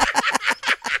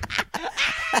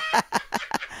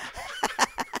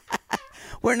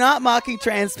 We're not mocking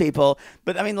trans people,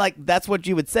 but I mean, that's what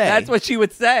you would say. That's what you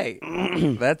would say.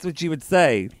 That's what you would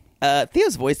say.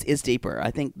 Theo's voice is deeper.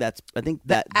 I think that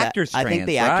actor's I think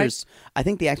the trans, actor's I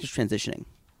think the actor's transitioning.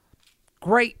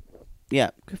 Great.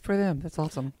 Yeah. Good for them. That's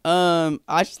awesome. I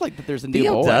just like that there's a new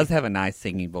Theo boy. does have a nice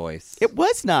singing voice. It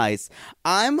was nice.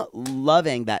 I'm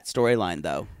loving that storyline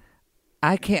though.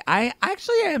 I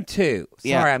actually am too. Sorry,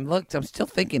 Yeah. I'm still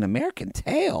thinking American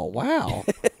Tail. Wow.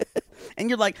 And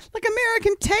you're like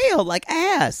American Tail, like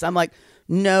ass. I'm like,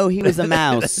 no, he was a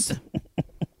mouse.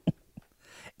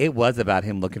 It was about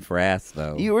him looking for ass,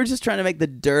 though. You were just trying to make the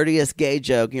dirtiest gay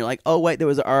joke. And you're like, oh, wait, there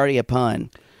was already a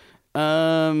pun.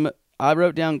 I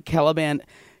wrote down Caliban.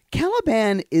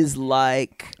 Caliban is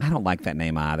like... I don't like that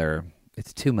name either.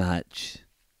 It's too much.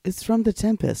 It's from The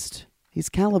Tempest. He's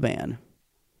Caliban.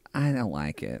 I don't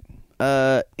like it.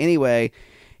 Anyway,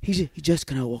 he just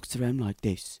kind of walks around like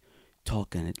this,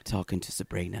 talking to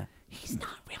Sabrina. He's not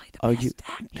really the best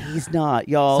actor. He's not,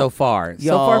 y'all. So far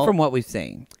from what we've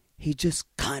seen. He just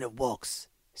kind of walks.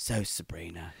 So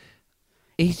Sabrina.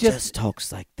 He just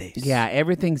talks like this. Yeah,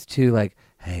 everything's too like,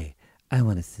 hey, I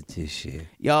want to seduce you.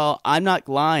 Y'all, I'm not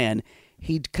lying.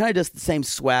 He kind of does the same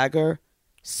swagger.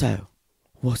 So,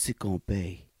 what's it going to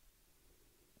be?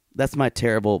 That's my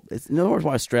terrible... It's no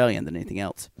more Australian than anything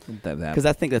else. Because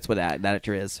I think that's what that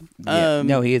actor is. Yeah.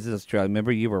 No, he is Australian.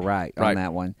 Remember, you were right on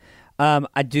that one.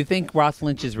 I do think Ross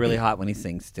Lynch is really hot when he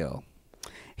sings still.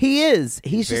 He is.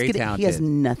 He's very just talented. He has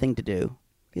nothing to do.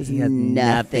 He has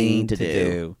nothing to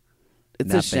do.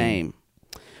 It's a shame.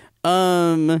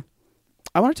 I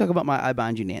want to talk about my I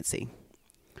Bind You, Nancy.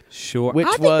 Sure.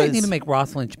 I think they need to make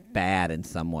Ross Lynch bad in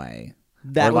some way.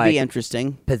 That would be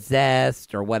interesting.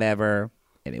 Possessed or whatever.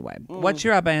 Anyway, what's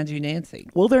your I Bind You, Nancy?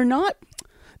 Well, they're not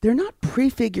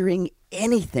prefiguring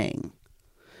anything.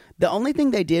 The only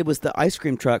thing they did was the ice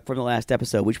cream truck from the last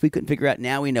episode, which we couldn't figure out.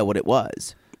 Now we know what it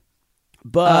was.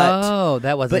 But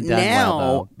that wasn't done well,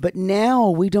 though. But now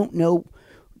we don't know.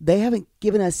 They haven't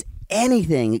given us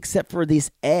anything except for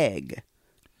this egg.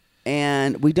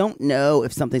 And we don't know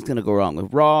if something's going to go wrong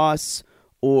with Ross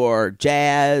or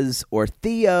Jazz or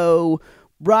Theo.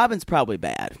 Robin's probably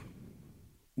bad.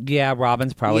 Yeah,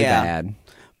 Robin's probably bad.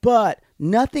 But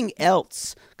nothing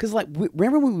else. Because, like,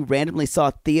 remember when we randomly saw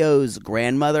Theo's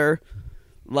grandmother?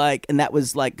 Like, and that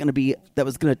was, like, going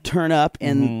to turn up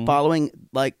in following,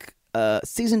 like,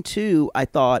 season 2, I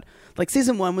thought. Like,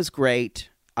 season 1 was great.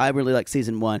 I really liked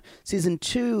season 1. Season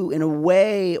 2, in a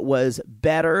way, was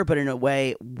better, but in a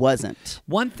way, wasn't.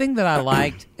 One thing that I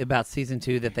liked about season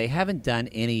 2 that they haven't done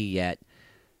any yet,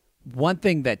 one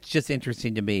thing that's just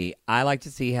interesting to me, I like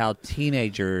to see how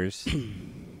teenagers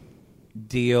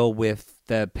deal with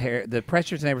the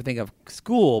pressures and everything of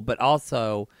school, but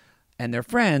also and their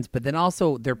friends, but then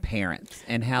also their parents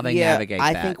and how they navigate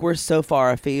that. I think we're so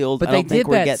far afield. But they did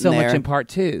that so much in part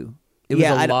 2. It was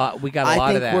a lot. We got a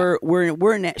lot of that. I think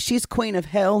we're she's queen of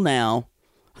hell now.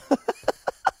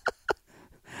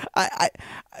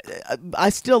 I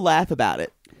still laugh about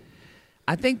it.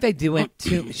 I think they went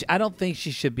too. I don't think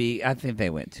she should be. I think they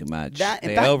went too much.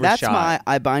 They overshot. That's my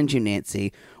I Bind You,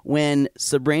 Nancy. When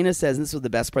Sabrina says, and this was the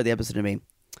best part of the episode to me,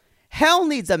 hell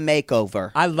needs a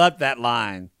makeover. I love that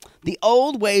line. The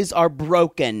old ways are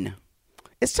broken.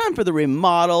 It's time for the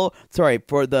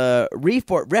for the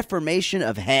reformation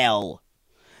of hell.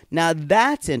 Now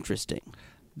that's interesting.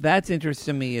 That's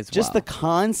interesting to me as well. Just the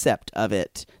concept of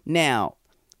it. Now,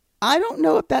 I don't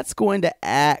know if that's going to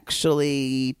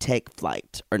actually take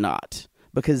flight or not.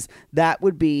 Because that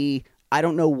would be, I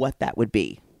don't know what that would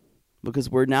be. Because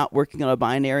we're not working on a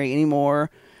binary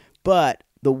anymore. But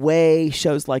the way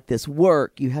shows like this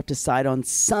work, you have to side on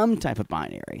some type of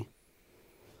binary.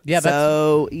 Yeah,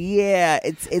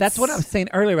 it's that's what I was saying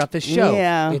earlier about this show.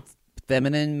 Yeah. It's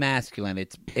feminine, masculine.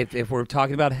 It's if we're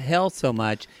talking about hell so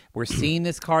much, we're seeing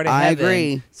this card of heaven. I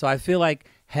agree. So I feel like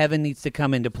heaven needs to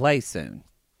come into play soon.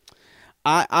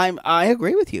 I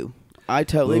agree with you. I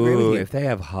totally agree with you. If they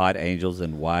have hot angels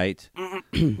in white.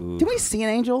 Did we see an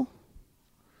angel?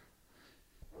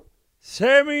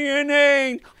 Send me an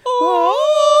angel.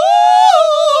 Oh,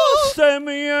 send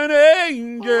me an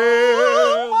angel.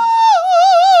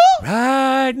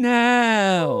 Right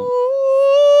now.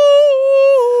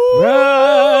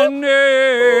 Right now.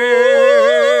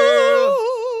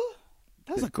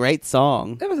 That was a great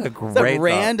song. That was a great song.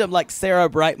 Random, like Sarah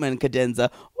Brightman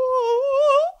cadenza.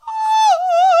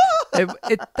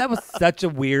 That was such a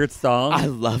weird song. I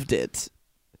loved it.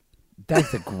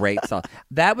 That's a great song.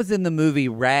 That was in the movie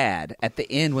Rad at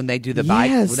the end when they do the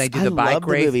bike. When they do the bike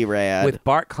race the movie Rad with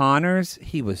Bart Connors.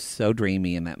 He was so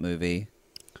dreamy in that movie.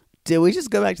 Did we just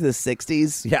go back to the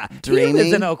 60s? Yeah, dreamy. He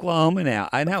lives in Oklahoma now.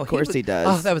 I know. Of course he does.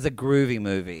 Oh, that was a groovy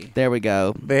movie. There we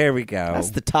go.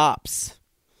 That's the tops.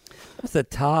 That's the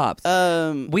tops.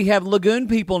 We have lagoon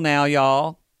people now,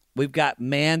 y'all. We've got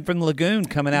man from the lagoon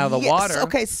coming out of the water.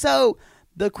 Okay, so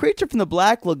the creature from the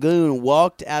Black Lagoon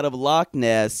walked out of Loch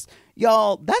Ness.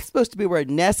 Y'all, that's supposed to be where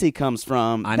Nessie comes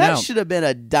from. I know. That should have been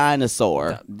a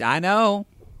dinosaur. I know.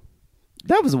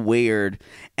 That was weird.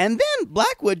 And then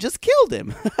Blackwood just killed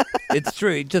him. It's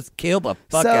true. He just killed the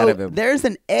fuck out of him. There's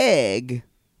an egg.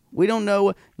 We don't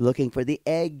know. Looking for the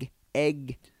egg.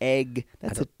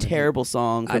 That's a terrible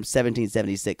song from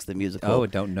 1776, the musical. Oh, I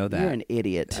don't know that. You're an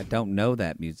idiot. I don't know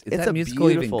that music. Is that musical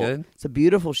even good? It's a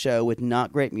beautiful show with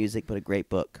not great music, but a great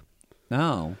book.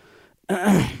 No.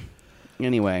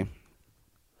 Anyway.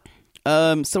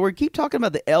 So we keep talking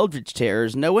about the Eldritch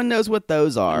Terrors. No one knows what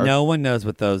those are. No one knows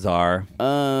what those are.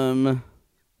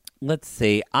 Let's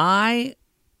see. I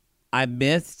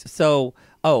missed. So,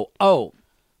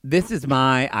 this is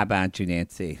my I Bound You,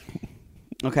 Nancy.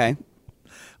 Okay.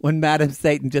 When Madam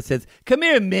Satan just says, "Come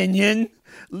here, minion."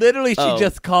 Literally, she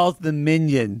just calls the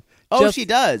minion. Oh, Just she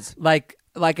does. Like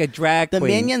a drag The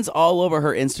queen. minion's all over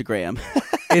her Instagram.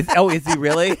 Is he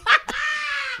really?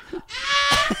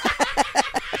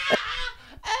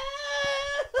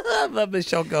 I love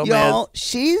Michelle Gomez. Y'all,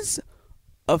 she's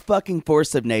a fucking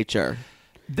force of nature.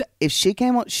 If she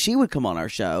came on, she would come on our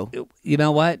show. You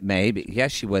know what? Maybe.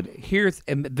 Yes, she would.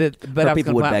 But Or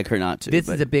people would beg her not to. This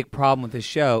is a big problem with the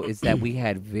show is that we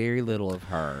had very little of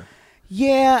her.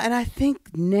 Yeah, and I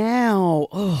think now,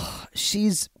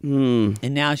 she's...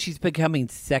 And now she's becoming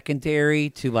secondary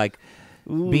to like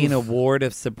being a ward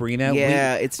of Sabrina.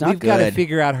 Yeah, it's not We've got to good.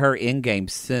 figure out her end game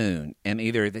soon, and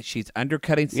either that she's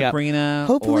undercutting Sabrina.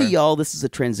 Hopefully, or, y'all, this is a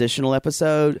transitional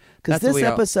episode because That's what this we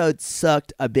all- episode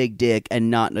sucked a big dick and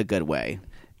not in a good way.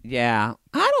 Yeah,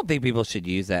 I don't think people should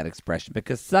use that expression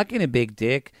because sucking a big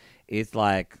dick is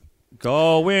like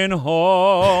going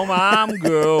home. I'm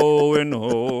going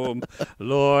home,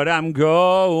 Lord. I'm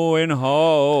going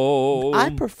home. I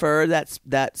prefer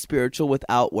that spiritual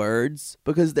without words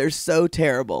because they're so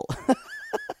terrible.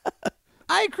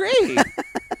 I agree.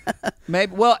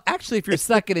 Maybe. Well, actually, if you're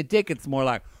sucking a dick, it's more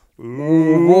like.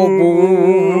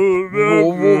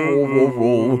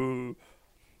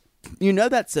 You know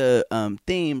that's a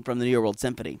theme from the New World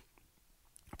Symphony,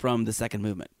 from the second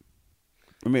movement,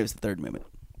 or maybe it's the third movement.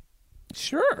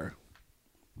 Sure.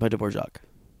 By Dvorak.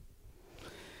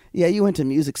 Yeah, you went to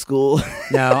music school.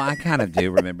 No, I kind of do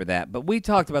remember that. But we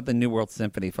talked about the New World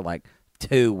Symphony for like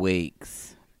 2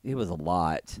 weeks. It was a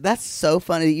lot. That's so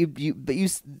funny.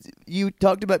 You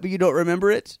talked about, but you don't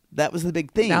remember it. That was the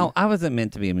big thing. No, I wasn't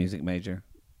meant to be a music major.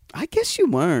 I guess you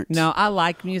weren't. No, I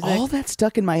like music. All that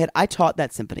stuck in my head. I taught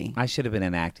that symphony. I should have been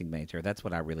an acting major. That's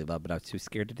what I really love, but I was too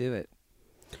scared to do it.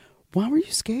 Why were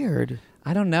you scared?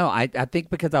 I don't know. I think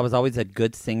because I was always a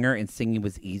good singer and singing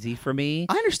was easy for me.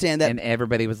 I understand that. And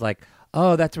everybody was like,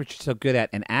 "Oh, that's what you're so good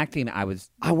at." And acting, I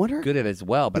wonder good at as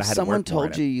well, but I if had someone to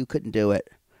work told you couldn't do it.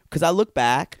 Because I look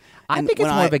back. I and think it's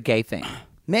when more of a gay thing.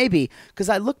 Maybe. Because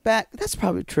I look back. That's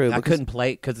probably true. I couldn't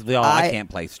play because I can't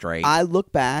play straight. I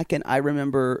look back and I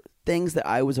remember things that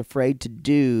I was afraid to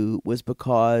do was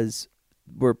because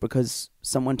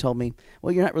someone told me,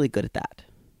 well, you're not really good at that.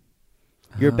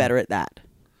 You're better at that.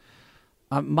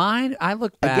 Mine, I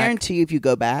look back. I guarantee you if you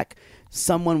go back,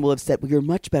 someone will have said, well, you're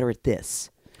much better at this.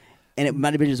 And it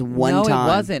might have been just one time. No, it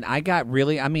wasn't.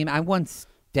 I won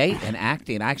state in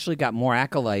acting. I actually got more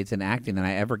accolades in acting than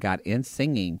I ever got in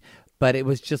singing. But it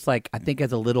was just like, I think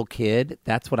as a little kid,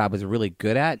 that's what I was really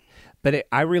good at. But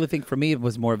I really think for me, it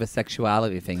was more of a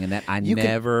sexuality thing, and that you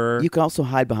can also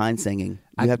hide behind singing.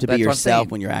 You have to be that's what I'm yourself saying.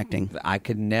 when you're acting. I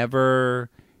could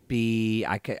never be.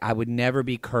 I would never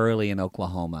be Curly in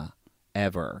Oklahoma,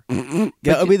 ever.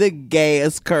 That would be the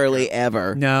gayest Curly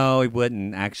ever. No, it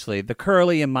wouldn't. Actually, the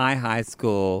Curly in my high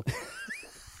school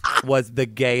was the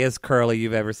gayest Curly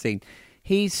you've ever seen.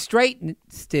 He's straight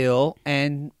still,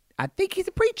 and I think he's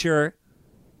a preacher,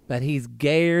 but he's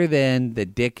gayer than the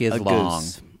dick is long.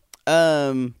 Goose.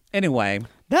 Anyway,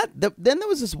 then there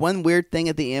was this one weird thing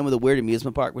at the end with a weird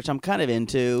amusement park, which I'm kind of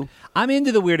into. I'm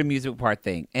into the weird amusement park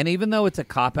thing, and even though it's a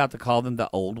cop out to call them the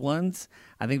old ones,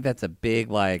 I think that's a big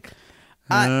like.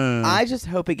 I just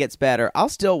hope it gets better. I'll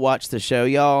still watch the show,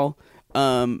 y'all.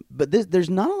 But there's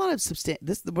not a lot of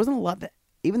there wasn't a lot that,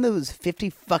 even though it was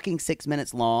 56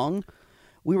 minutes long.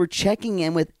 We were checking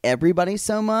in with everybody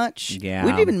so much. Yeah. We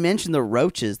didn't even mention the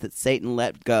roaches that Satan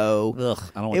let go.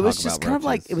 Ugh, I don't want to It was talk just about kind of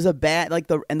like, roaches. it was a bad, like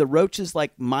the roaches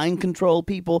like mind control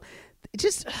people. It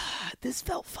just, this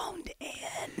felt phoned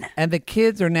in. And the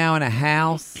kids are now in a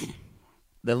house.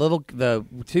 The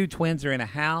two twins are in a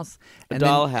house. A and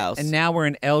dollhouse. And now we're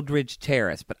in Eldridge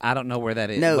Terrace, but I don't know where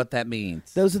that is. No. What that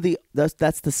means.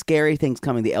 That's the scary things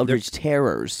coming, the Eldridge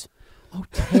Terrors. Oh,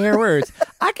 terrors.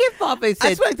 I thought they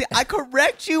said. That's what I think. I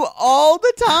correct you all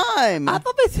the time. I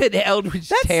thought they said Eldridge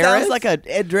That Terrace. sounds like an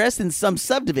address in some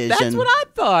subdivision. That's what I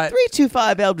thought.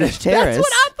 325 Eldridge Terrace. That's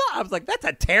what I thought. I was like, that's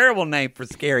a terrible name for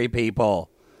scary people.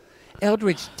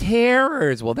 Eldridge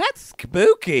Terrors. Well, that's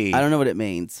spooky. I don't know what it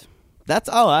means. That's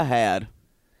all I had.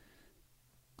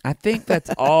 I think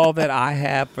that's all that I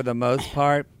have for the most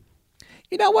part.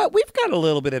 You know what? We've got a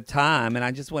little bit of time, and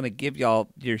I just want to give y'all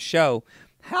your show.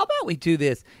 How about we do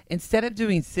this? Instead of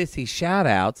doing sissy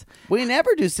shout-outs. We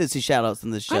never do sissy shout-outs in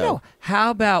this show. I know.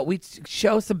 How about we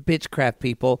show some bitchcraft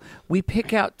people? We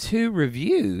pick out 2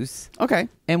 reviews. Okay.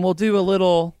 And we'll do a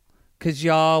little because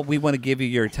y'all, we want to give you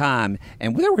your time,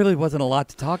 and there really wasn't a lot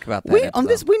to talk about that We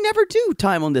episode. we never do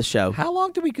time on this show. How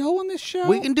long do we go on this show?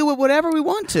 We can do it whatever we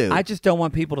want to. I just don't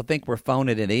want people to think we're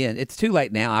phoning it in. It's too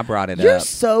late now. I brought it You're up.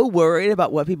 so worried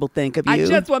about what people think of you. I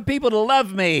just want people to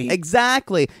love me.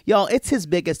 Exactly. Y'all, it's his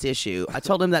biggest issue. I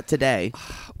told him that today.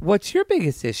 What's your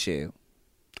biggest issue?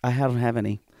 I don't have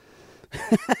any.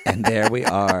 And there we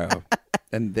are.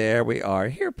 And there we are.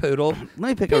 Here, Poodle. Let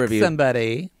me pick a review.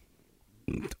 Somebody.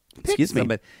 Excuse me.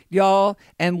 Y'all,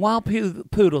 and while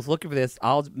Poodle's looking for this,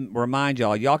 I'll remind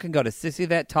y'all can go to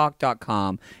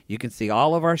sissythattalk.com. You can see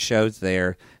all of our shows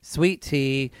there. Sweet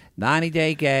Tea, 90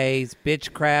 Day Gays,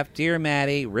 Bitchcraft, Dear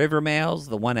Maddie, River Mails,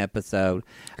 the one episode.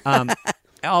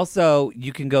 Also,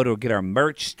 you can go to get our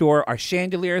merch store. Our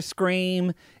Chandelier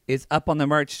Scream is up on the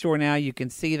merch store now. You can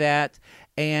see that.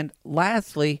 And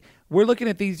lastly, we're looking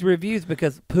at these reviews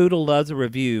because Poodle loves a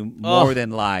review more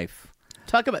than life.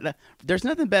 Talk about that. There's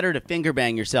nothing better to finger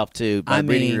bang yourself to by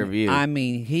reading a review. I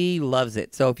mean, he loves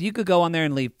it. So if you could go on there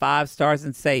and leave 5 stars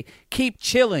and say, keep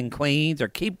chilling, Queens, or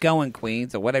keep going,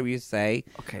 Queens, or whatever you say,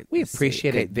 Okay, we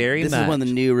appreciate it very much. This is one of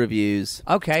the new reviews.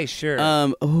 Okay, sure.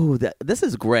 This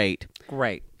is great.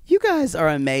 Great. You guys are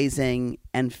amazing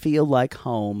and feel like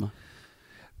home.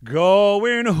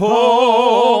 Going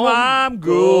home, I'm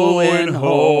going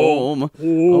home.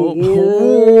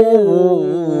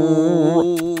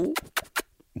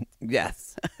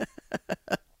 Yes.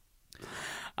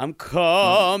 I'm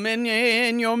coming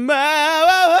in your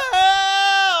mouth.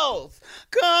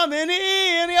 Coming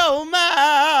in your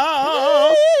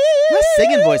mouth. My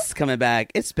singing voice is coming back.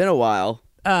 It's been a while.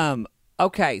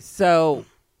 Okay, so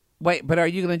wait, but are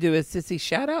you going to do a sissy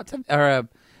shout out to or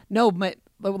no, like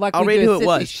I'll we read do who a it sissy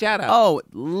was. shout out. Oh,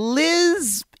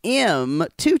 Liz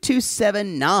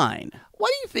M2279. What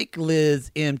do you think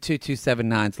Liz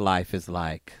M2279's life is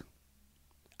like?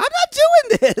 I'm not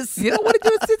doing this. You don't want to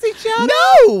do a sissy shout out?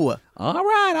 No. All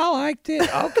right, I liked it.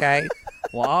 Okay.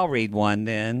 Well, I'll read one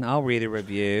then. I'll read a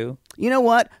review. You know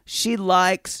what? She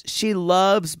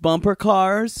loves bumper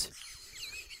cars.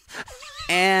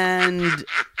 And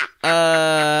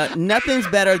nothing's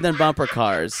better than bumper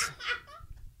cars.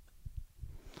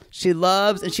 She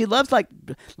loves like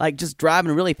just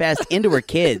driving really fast into her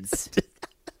kids.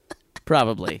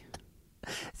 Probably.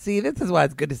 See, this is why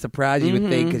it's good to surprise you with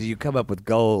things because you come up with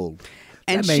gold.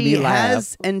 And that made me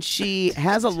laugh. she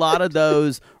has a lot of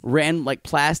those random like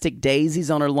plastic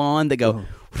daisies on her lawn that go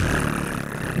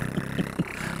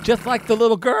just like the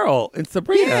little girl in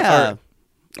Sabrina. yeah,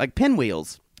 like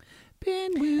pinwheels.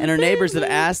 Pinwheel, And her neighbors have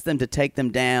asked them to take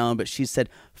them down, but she said,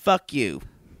 "Fuck you."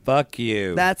 Fuck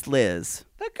you. That's Liz.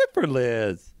 That's good for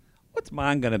Liz. What's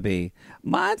mine going to be?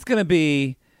 Mine's going to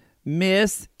be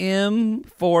Miss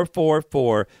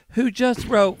M444, who just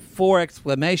wrote 4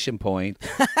 exclamation points,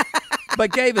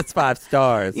 but gave us 5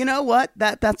 stars. You know what?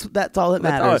 That's all that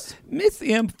matters. Miss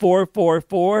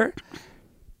M444,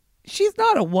 she's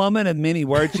not a woman of many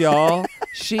words, y'all.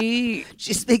 She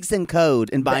speaks in code,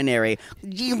 in binary.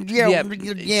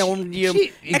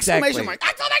 Exclamation mark.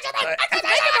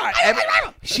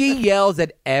 She yells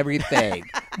at everything.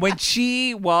 When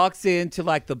she walks into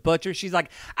like the butcher, she's like,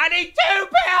 I need 2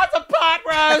 pounds of pot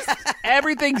roast.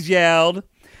 Everything's yelled.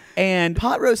 And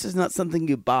Pot roast is not something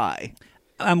you buy.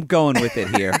 I'm going with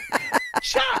it here.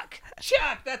 Chuck,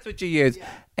 that's what you use. Yeah.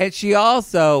 And she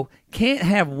also can't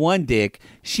have one dick.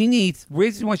 She needs,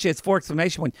 reason why she has 4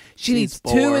 exclamation points, she needs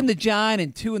 4. 2 in the giant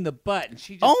and 2 in the butt. And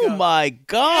she just goes, my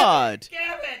God. Give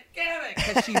it.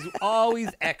 Because she's always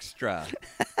extra.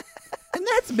 And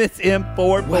that's Miss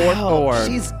M444. Wow.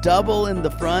 She's double in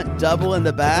the front, double in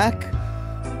the back.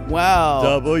 Wow.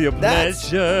 Double your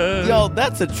pleasure. Yo,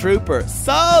 that's a trooper.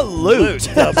 Salute.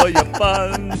 Double your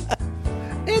fun.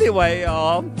 Anyway,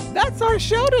 y'all, that's our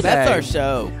show today. That's our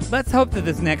show. Let's hope that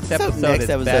this next episode is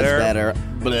better.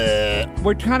 Bleh.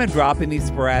 We're kind of dropping these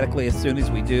sporadically as soon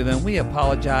as we do them. We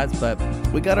apologize, but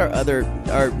we got our 90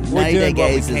 Day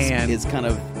Gays is kind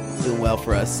of doing well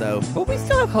for us. But we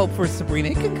still have hope for Sabrina.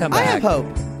 It can come back. I have hope.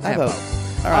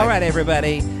 All right,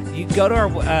 everybody. You go to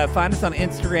our find us on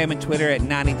Instagram and Twitter at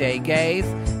 90 Day Gays,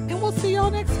 and we'll see y'all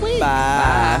next week.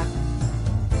 Bye.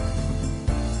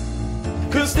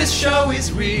 'Cause this show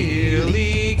is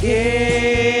really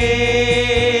gay.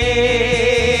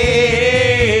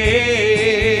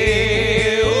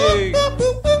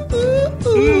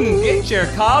 Get your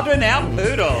cauldron out,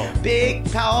 Poodle. Big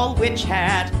tall witch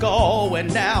hat going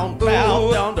down the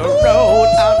road on the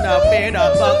bit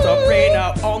of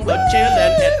Sabrina on the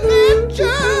chillin'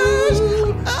 adventures.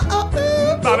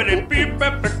 Bobbity beep,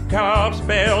 cow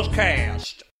spells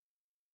cast.